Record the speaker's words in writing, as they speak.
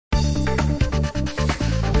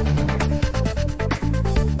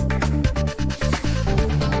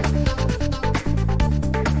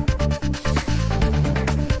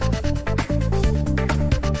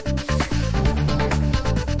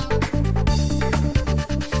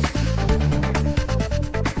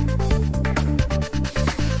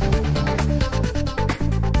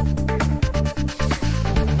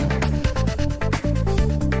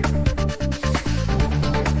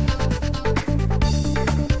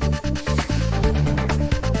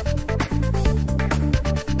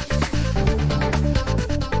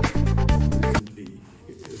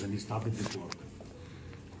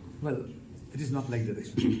not like that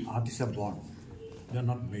actually. Artists are born. They are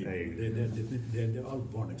not made. They're all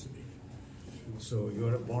born actually. So you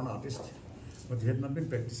are a born artist, but you have not been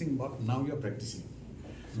practicing, but now you are practicing.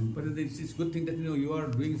 But it's a good thing that you are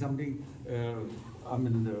doing something,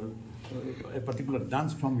 a particular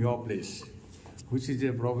dance from your place, which is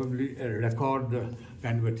probably a record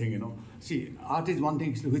kind of a thing, See, art is one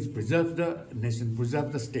thing which preserves the nation,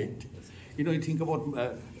 preserves the state. You think about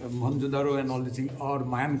Mohenjo-daro and all these things, or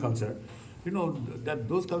Mayan culture, that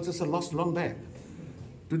those cultures are lost long back.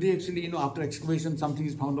 Today, actually, after excavation, something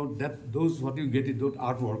is found out that those, what you get is those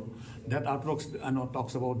artwork. That artwork,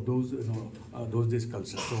 talks about those, those days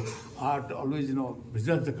culture. So art always,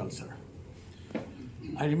 preserves the culture.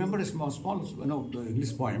 I remember a small,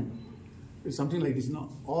 English poem. It's something like this,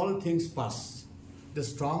 all things pass. The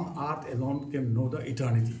strong art alone can know the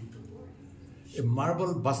eternity. A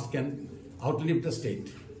marble bust can outlive the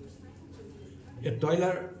state. A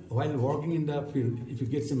toiler, while working in the field, if he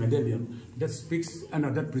gets a medallion, that speaks,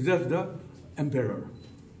 that preserves the emperor.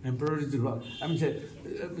 Emperor is the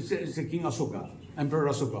say King Ashoka, Emperor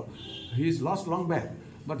Ashoka. He is lost long back,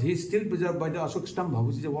 but he is still preserved by the Ashoka Stambha,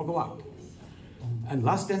 which is a work of art. And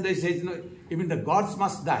last stanza he says, even the gods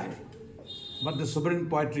must die, but the sovereign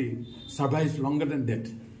poetry survives longer than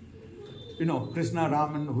death. Krishna,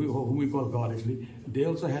 Ram, and whom we call God actually, they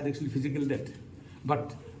also had actually physical death.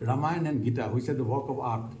 But Ramayana and Gita, which are the work of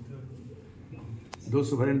art, those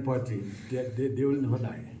sovereign poetry, they will never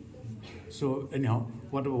die. So anyhow,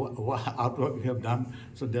 what artwork we have done,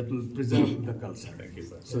 so that will preserve the culture. Thank you,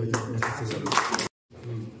 sir. So it is necessary.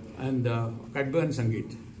 And Kadva and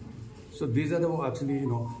Sangeet. So these are the actually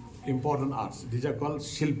important arts. These are called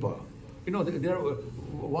Shilpa. There are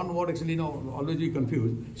one word actually always be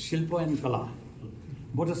confused. Shilpa and Kala.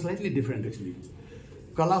 Both are slightly different actually.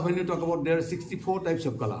 Kala, when you talk about, there are 64 types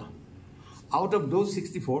of Kala. Out of those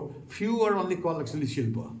 64, few are only called actually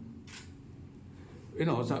Shilpa.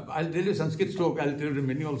 So I'll tell you Sanskrit stroke, I'll tell you the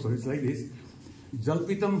meaning also. It's like this.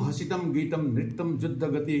 Jalpitam, hasitam, gitam, nrittam,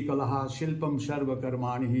 juddhagati, kalaha, shilpam, sharva,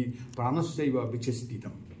 karmanihi, pranasyaiva,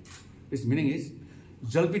 vichestitam. Its meaning is,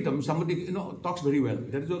 Jalpitam, somebody, talks very well.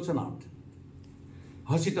 That is also an art.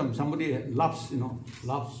 Hasitam, somebody laughs,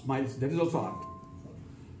 laughs, smiles. That is also art.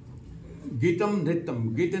 Gitam,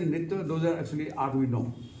 nrittam. Gita and nritta, those are actually art we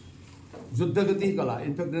know. Juddhagati, kala.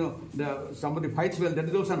 In fact, somebody fights well. That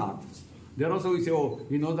is also an art. There also we say, oh,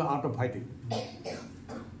 he knows the art of fighting.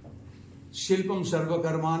 Shilpam, sarva,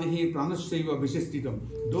 karmanihi, pranasyaiva, vishestitam.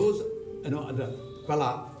 Those, the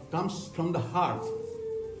kala comes from the heart,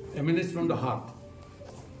 emanates from the heart.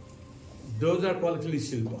 Those are called actually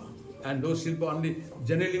Shilpa. And those Shilpa only,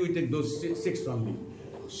 generally we take those six only.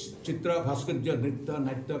 Chitra, Bhaskarya, Nritta,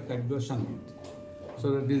 Natya, Kadva, Sangeet.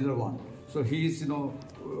 So these are one. So he is,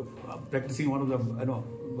 practicing one of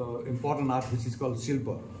the important art which is called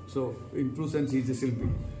Shilpa. So in true sense he is a Shilpi.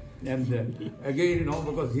 And again,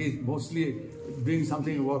 because he is mostly doing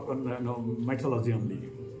something work on mythology only.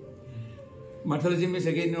 Mythology means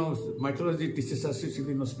again, mythology teaches us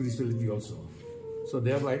spirituality also. So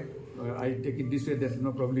thereby, I take it this way that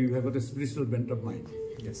probably you have got a spiritual bent of mind.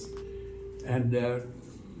 Yes. And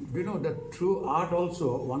that through art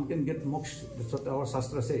also one can get moksha. That's what our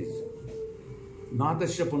Shastra says.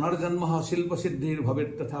 Natasya punarjanmaha shilpa siddhir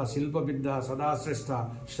bhavet tatha shilpa vidya sada srestha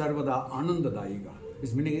sarvada anandadayika.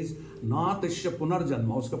 Its meaning is, natasya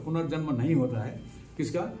punarjanma, uska punarjanma nahi hota hai.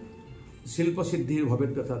 Kiska? Shilpa siddhir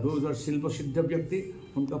bhavet tatha. Those are shilpa siddha vyakti,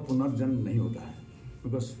 unka punarjanma nahi hota hai.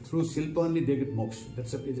 Because through Shilpa only they get moksha.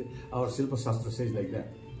 That's our Shilpa Shastra says like that.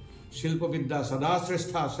 Shilpa Vidya Sada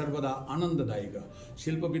Srestha Sarvada Anandadayika.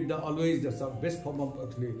 Shilpa Vidya always the best form of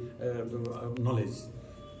actually knowledge.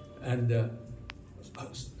 And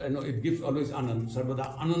it gives always Anand.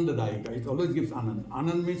 Sarvada Anandadayika. It always gives Anand.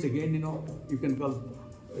 Anand means again, you can call,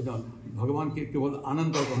 Bhagavan ke keval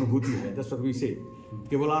Anand ka anubhuti hai. That's what we say.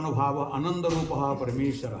 Kevalanubhava Ananda Rupaha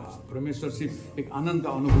Parameshwaraha. Parameshwar se ek Anand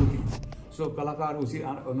ka anubhuti. So कलाकार उसी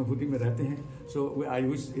अनुभूति में रहते हैं. So I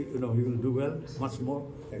wish he will do well much more.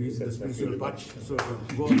 He is the spiritual touch. So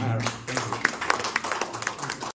go higher. Thank you.